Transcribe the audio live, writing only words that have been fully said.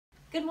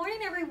Good morning,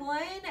 everyone.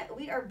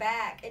 We are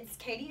back. It's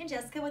Katie and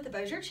Jessica with the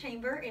Bossier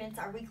Chamber, and it's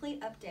our weekly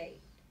update.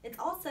 It's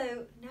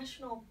also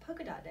National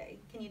Polka Dot Day.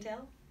 Can you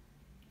tell?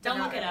 Don't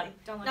look it up.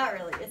 Don't look Not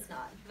really. It's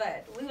not,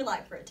 but we would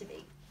like for it to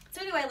be. So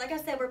anyway, like I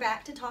said, we're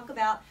back to talk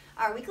about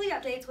our weekly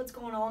updates, what's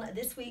going on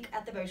this week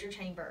at the Bossier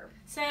Chamber.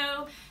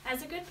 So,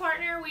 as a good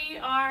partner, we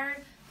are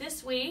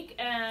this week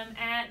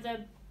at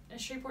the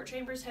Shreveport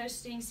Chambers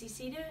hosting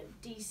CC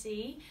to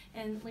DC,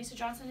 and Lisa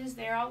Johnson is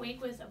there all week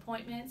with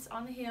appointments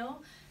on the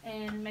Hill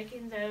and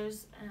making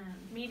those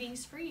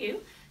meetings for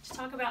you to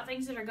talk about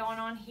things that are going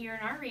on here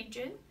in our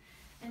region.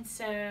 And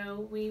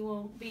so we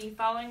will be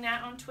following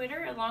that on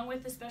Twitter along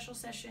with the special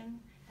session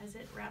as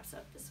it wraps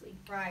up this week.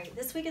 Right.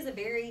 This week is a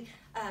very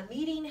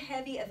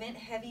meeting-heavy,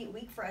 event-heavy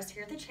week for us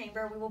here at the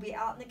Chamber. We will be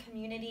out in the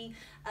community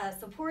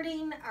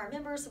supporting our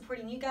members,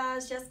 supporting you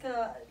guys.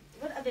 Jessica,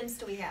 what events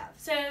do we have?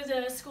 So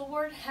the school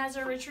board has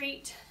a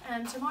retreat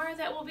tomorrow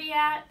that we'll be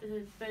at.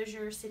 The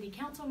Bossier City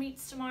Council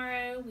meets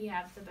tomorrow. We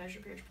have the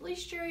Bossier Parish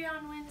Police Jury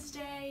on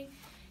Wednesday.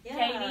 Yeah.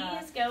 Katie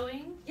is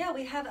going. Yeah,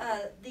 we have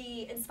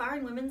the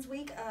Inspiring Women's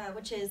Week,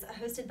 which is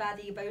hosted by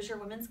the Bossier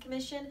Women's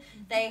Commission.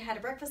 They had a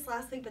breakfast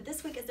last week, but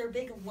this week is their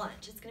big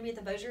lunch. It's going to be at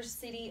the Bossier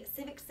City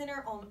Civic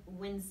Center on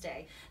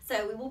Wednesday.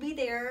 So we will be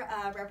there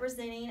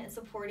representing and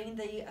supporting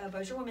the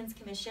Bossier Women's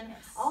Commission.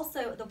 Yes.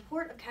 Also, the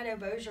Port of Caddo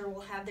Bossier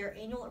will have their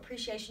annual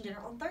appreciation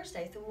dinner on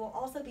Thursday. So we will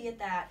also be at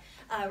that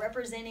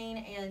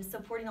representing and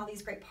supporting all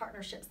these great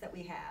partnerships that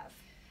we have.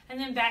 And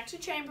then back to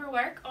chamber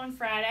work on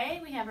Friday.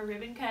 We have a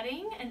ribbon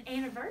cutting, an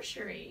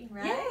anniversary,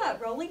 right? Yeah,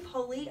 Roly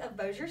Poly of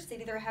Bossier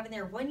City. They're having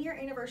their 1-year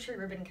anniversary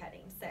ribbon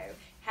cutting. So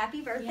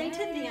happy birthday to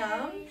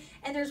them.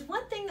 And there's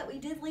one thing that we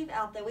did leave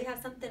out, though. We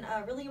have something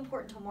really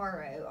important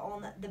tomorrow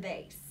on the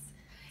base.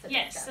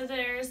 So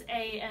there's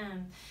a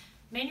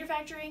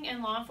manufacturing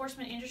and law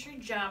enforcement industry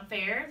job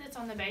fair that's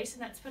on the base,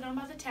 and that's put on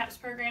by the TAPS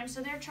program.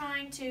 So they're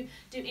trying to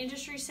do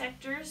industry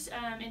sectors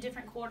in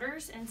different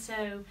quarters, and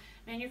so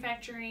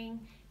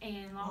manufacturing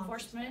and law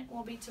enforcement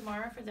will be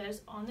tomorrow for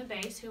those on the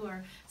base who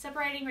are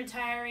separating,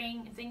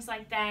 retiring, things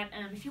like that.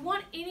 If you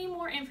want any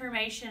more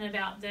information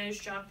about those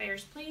job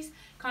fairs, please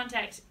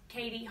contact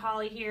Katie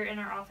Holly here in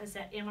our office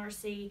at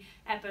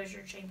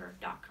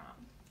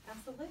mrc@bossierchamber.com.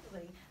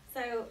 Absolutely.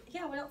 So,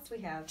 yeah, what else do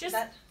we have?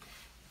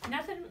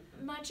 Nothing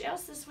much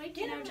else this week,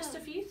 just a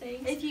few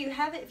things. If you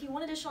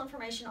want additional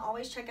information,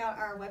 always check out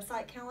our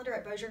website calendar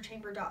at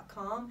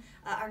bossierchamber.com.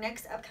 Our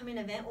next upcoming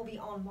event will be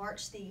on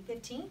March the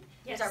 15th.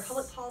 Yes. It's our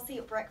public policy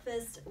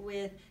breakfast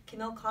with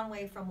Camille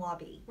Conway from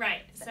Lobby.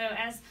 Right. So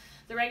as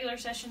the regular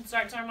session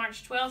starts on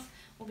March 12th,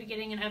 we'll be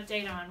getting an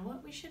update on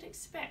what we should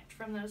expect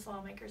from those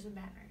lawmakers and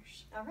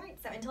banners. All right.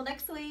 So until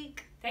next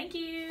week. Thank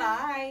you.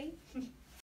 Bye.